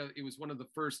flight it was one of the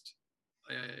first.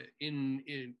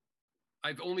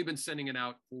 I've only been sending it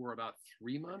out for about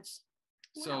 3 months.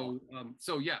 Wow.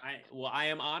 So yeah. I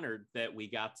am honored that we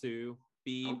got to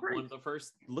be one of the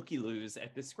first looky-loos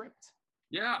at this script.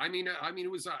 Yeah,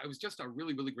 it was just a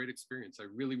really, really great experience. I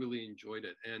really, really enjoyed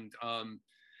it. And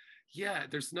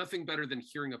there's nothing better than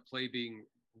hearing a play being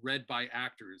read by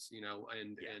actors,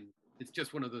 and it's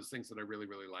just one of those things that I really,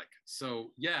 really like.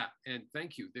 So yeah, and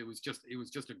thank you. It was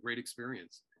just a great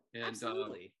experience. And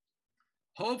absolutely.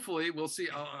 Hopefully we'll see.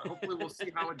 Hopefully we'll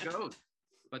see how it goes.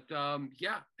 but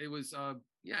yeah, it was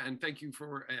yeah, and thank you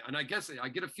for. And I guess I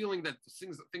get a feeling that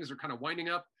things are kind of winding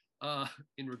up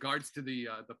in regards to the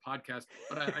podcast.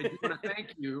 But I do want to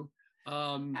thank you.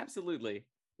 Absolutely.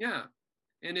 Yeah.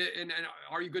 And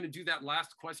are you going to do that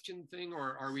last question thing,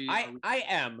 or are we? I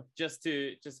am, just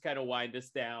to kind of wind this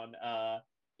down.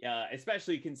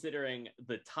 Especially considering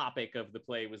the topic of the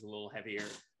play was a little heavier.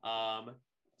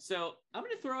 So I'm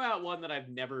going to throw out one that I've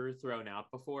never thrown out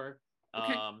before.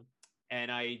 Okay.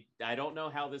 And I don't know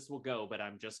how this will go, but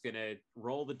I'm just going to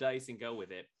roll the dice and go with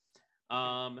it.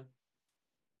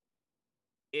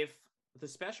 If the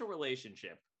special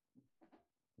relationship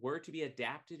were to be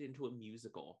adapted into a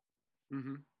musical,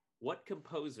 what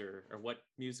composer or what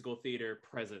musical theater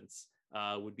presence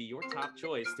would be your top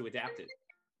choice to adapt it?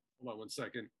 Hold on 1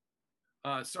 second.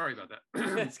 Sorry about that.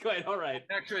 That's quite all right.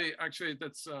 Actually,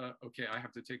 that's okay. I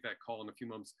have to take that call in a few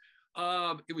moments.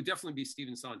 It would definitely be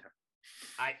Stephen Sondheim.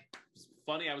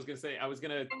 Funny, I was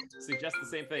gonna suggest the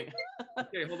same thing.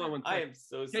 Okay, hold on 1 second. I am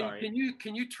so sorry.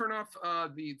 Can you turn off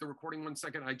the recording 1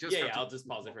 second? I'll just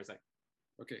pause it for a second.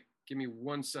 Okay, give me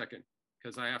 1 second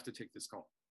because I have to take this call.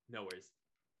 No worries.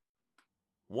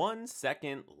 1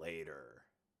 second later.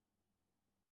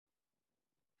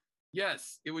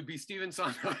 Yes, it would be Stephen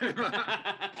Sondheim.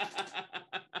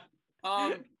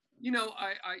 I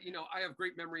have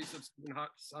great memories of Stephen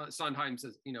Sondheim's,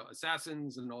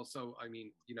 Assassins, and also,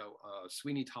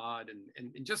 Sweeney Todd,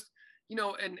 and just,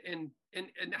 and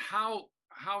how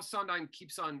Sondheim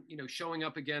keeps on, showing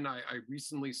up again. I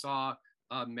recently saw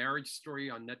Marriage Story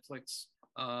on Netflix.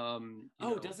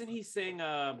 Doesn't he sing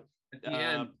at the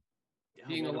end,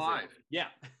 Being Alive? Yeah.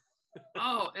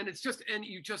 And it's just, and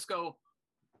you just go,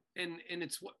 and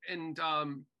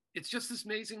it's just this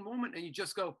amazing moment, and you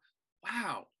just go,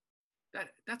 wow,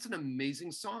 that's an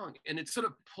amazing song, and it sort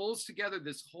of pulls together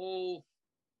this whole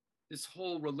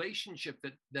relationship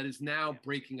that is now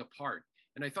breaking apart.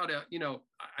 And I thought,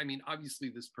 obviously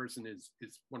this person is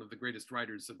one of the greatest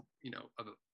writers of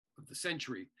the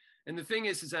century. And the thing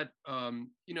is that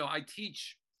I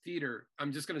teach theater.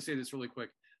 I'm just going to say this really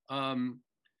quick. And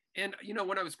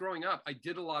when I was growing up, I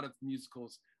did a lot of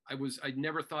musicals. I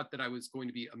never thought that I was going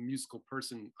to be a musical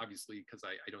person, obviously, because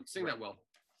I don't sing that well.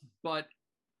 But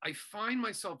I find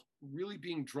myself really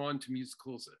being drawn to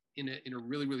musicals in a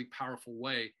really, really powerful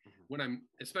way when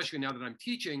especially now that I'm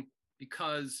teaching,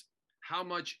 because how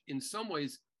much, in some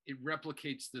ways, it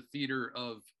replicates the theater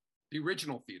of the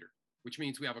original theater, which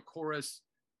means we have a chorus,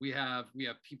 we have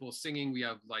people singing, we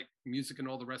have like music and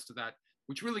all the rest of that,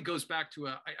 which really goes back to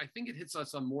I think it hits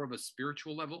us on more of a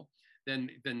spiritual level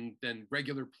than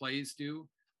regular plays do.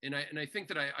 And I think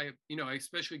that I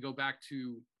especially go back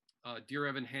to Dear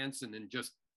Evan Hansen, and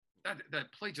just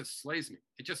that play just slays me.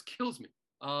 It just kills me.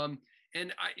 And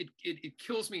it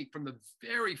kills me from the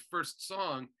very first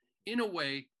song in a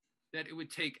way that it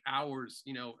would take hours,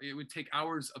 it would take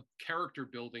hours of character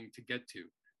building to get to.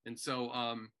 And so,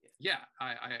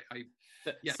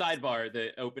 Sidebar, the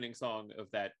opening song of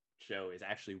that show is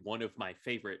actually one of my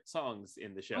favorite songs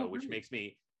in the show, which makes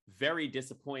me very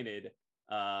disappointed.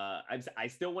 I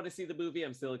still want to see the movie.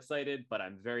 I'm still excited, but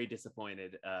I'm very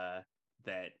disappointed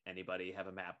that Anybody Have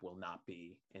a Map will not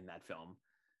be in that film.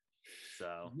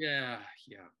 So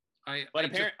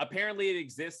apparently it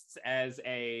exists as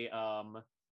a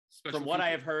from what I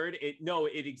have heard,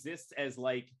 it exists as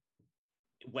like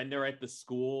when they're at the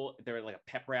school, they're at like a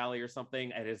pep rally or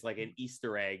something, and it's like an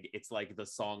Easter egg. It's like the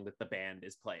song that the band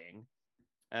is playing,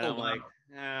 and I'm like,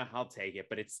 I'll take it.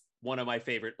 But it's one of my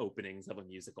favorite openings of a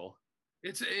musical.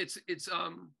 It's excuse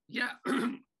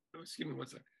me one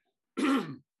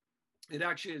second. It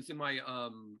actually is in my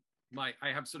I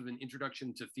have sort of an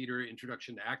introduction to theater,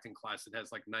 introduction to acting class. It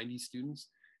has like 90 students,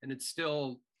 and it's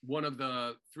still one of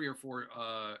the three or four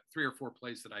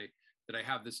plays that I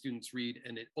have the students read,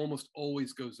 and it almost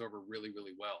always goes over really,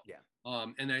 really well. Yeah.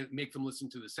 And I make them listen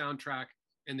to the soundtrack,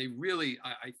 and they really,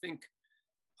 I think,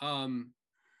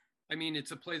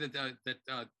 it's a play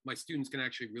that my students can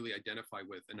actually really identify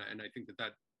with, and I think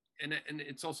that and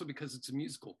it's also because it's a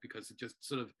musical, because it just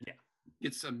sort of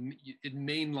it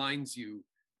mainlines you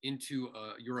into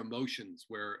your emotions,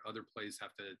 where other plays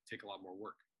have to take a lot more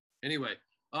work. Anyway,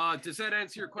 does that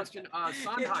answer your question?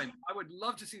 Sondheim, I would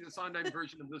love to see the Sondheim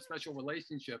version of The Special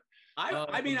Relationship.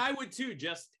 I would too,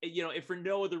 just, if for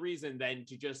no other reason than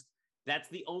to just, that's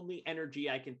the only energy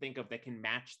I can think of that can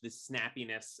match the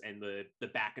snappiness and the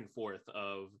back and forth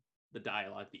of the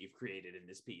dialogue that you've created in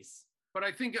this piece. But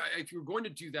I think if you're going to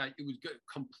do that, it would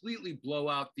completely blow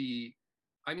out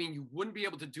you wouldn't be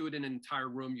able to do it in an entire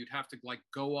room. You'd have to like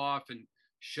go off and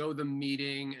show them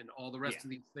meeting and all the rest of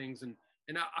these things. And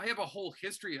I have a whole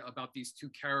history about these two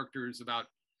characters, about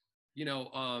you know,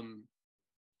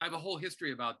 I have a whole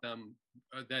history about them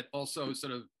that also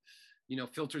sort of, you know,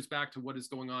 filters back to what is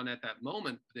going on at that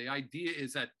moment. The idea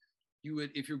is that you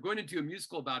would, if you're going to do a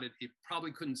musical about it, it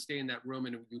probably couldn't stay in that room,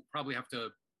 and you'd probably have to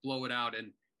blow it out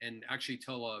and actually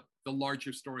tell the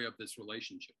larger story of this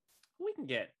relationship. We can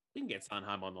get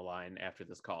Sondheim on the line after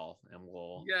this call, and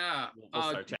we'll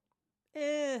start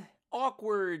chatting.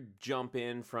 Awkward jump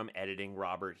in from editing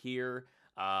Robert here.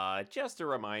 Just a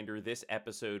reminder, this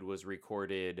episode was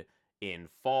recorded in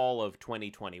fall of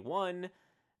 2021,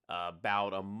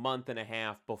 about a month and a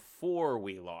half before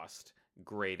we lost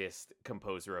greatest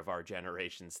composer of our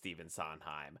generation, Stephen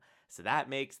Sondheim. So that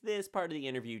makes this part of the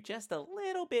interview just a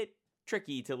little bit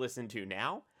tricky to listen to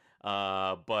now.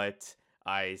 But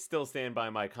I still stand by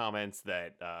my comments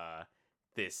that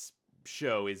this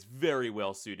show is very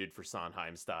well suited for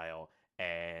Sondheim style,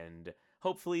 and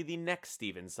hopefully the next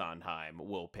Stephen Sondheim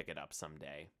will pick it up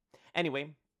someday.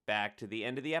 Anyway, back to the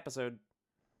end of the episode.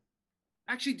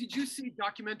 Actually, did you see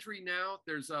Documentary Now?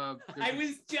 I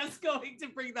was just going to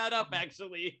bring that up,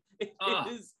 actually. It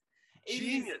is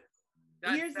genius.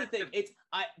 Here's the thing.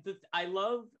 I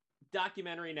love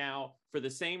Documentary Now for the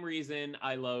same reason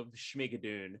I love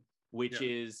Schmigadoon, which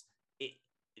is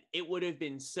it would have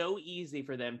been so easy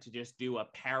for them to just do a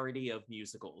parody of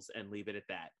musicals and leave it at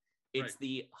that. It's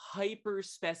the hyper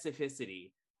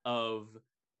specificity of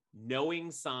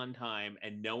knowing Sondheim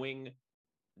and knowing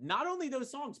not only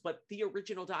those songs, but the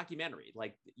original documentary.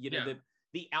 Like, you know,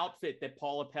 the outfit that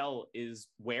Paula Pell is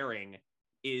wearing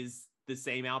is the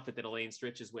same outfit that Elaine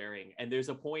Stritch is wearing. And there's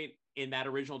a point in that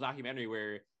original documentary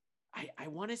where I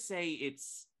want to say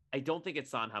I don't think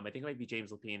it's Sondheim. I think it might be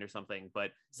James Lapine or something,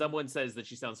 but someone says that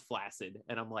she sounds flaccid.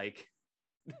 And I'm like,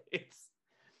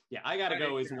 I gotta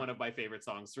go is one of my favorite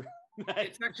songs.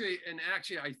 It's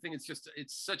actually, I think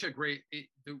it's such a great,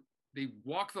 they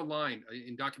walk the line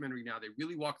in Documentary Now. They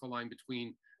really walk the line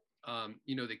between,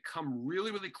 you know, they come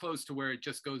really, really close to where it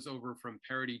just goes over from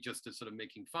parody just to sort of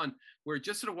making fun, where it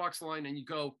just sort of walks the line and you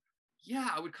go, yeah,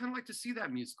 I would kind of like to see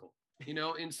that musical. You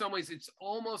know, in some ways it's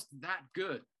almost that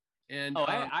good. And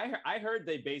I heard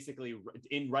they basically,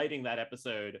 in writing that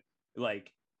episode,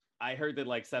 like, I heard that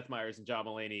like Seth Meyers and John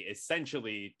Mulaney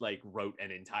essentially like wrote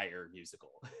an entire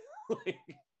musical. Like,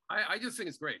 I just think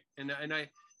it's great, and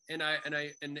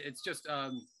it's just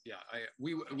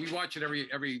we watch it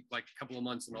every like couple of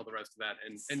months and all the rest of that,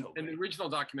 and the original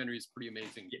documentary is pretty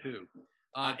amazing too.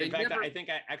 In fact, I think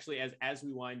actually as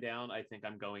we wind down, I think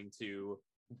I'm going to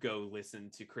go listen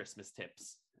to Christmas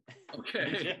Tips.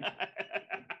 Okay.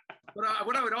 But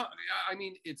what I would, I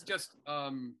mean, it's just,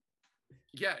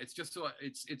 it's just so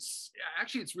it's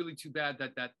actually it's really too bad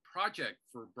that project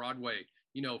for Broadway,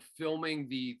 you know, filming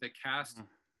the cast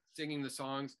singing the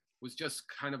songs was just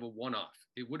kind of a one-off.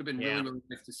 It would have been really, really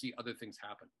nice to see other things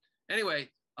happen. Anyway,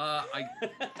 we're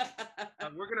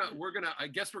gonna. I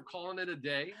guess we're calling it a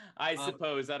day. I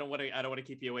suppose I don't want to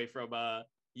keep you away from.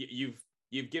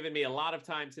 You've given me a lot of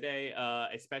time today.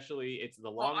 Especially it's the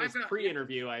longest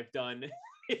pre-interview I've done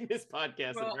in this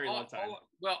podcast in a very long time.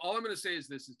 All I'm going to say is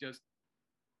this is just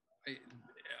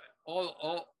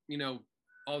all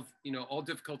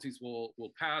difficulties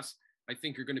will pass. I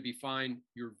think you're going to be fine.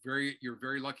 You're very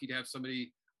lucky to have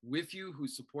somebody with you who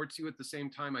supports you at the same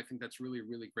time. I think that's really a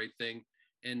really great thing,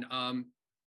 and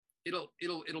it'll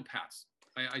pass.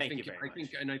 I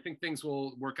think things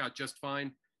will work out just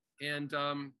fine. And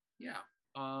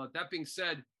that being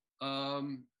said,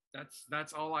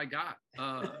 that's all I got.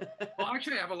 Well,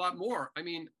 actually, I have a lot more. I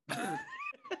mean, I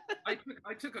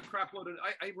took a crap load of.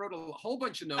 I wrote a whole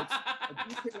bunch of notes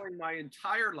detailing my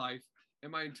entire life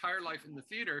and my entire life in the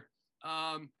theater.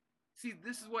 See,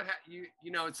 this is what you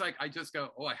know. It's like I just go,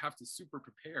 I have to super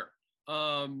prepare.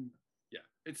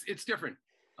 It's different.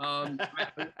 I'm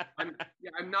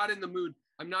not in the mood.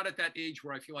 I'm not at that age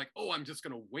where I feel like, I'm just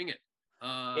gonna wing it.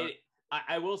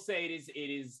 I will say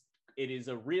it is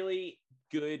a really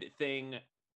good thing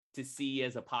to see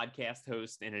as a podcast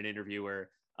host and an interviewer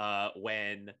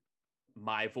when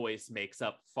my voice makes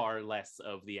up far less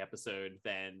of the episode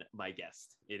than my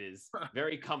guest. It is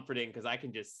very comforting because I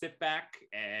can just sit back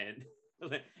and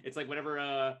it's like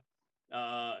whenever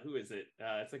who is it?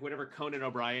 It's like whenever Conan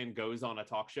O'Brien goes on a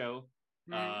talk show,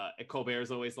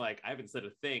 Colbert's always like, I haven't said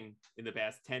a thing in the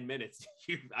past 10 minutes.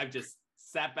 I've just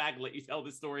sat back and let you tell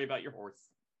the story about your horse.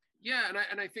 Yeah,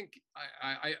 and I think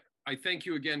I thank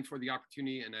you again for the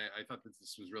opportunity, and I thought that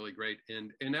this was really great.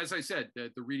 And as I said, the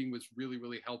reading was really,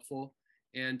 really helpful.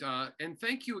 And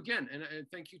thank you again, and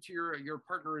thank you to your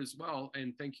partner as well.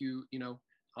 And thank you,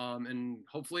 and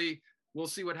hopefully we'll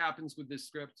see what happens with this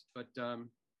script. But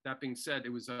that being said,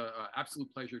 it was an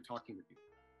absolute pleasure talking with you.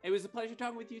 It was a pleasure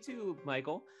talking with you too,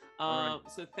 Michael. All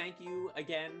right. So thank you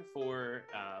again for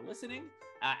listening.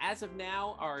 As of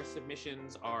now, our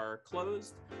submissions are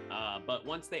closed, but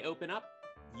once they open up,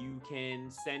 you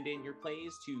can send in your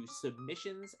plays to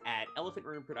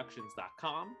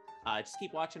submissions@elephantroomproductions.com. Just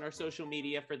keep watching our social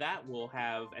media for that. We'll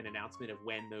have an announcement of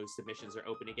when those submissions are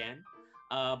open again.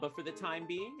 But for the time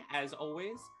being, as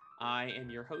always, I am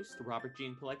your host, Robert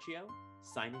Jean Pellecchio,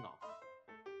 signing off.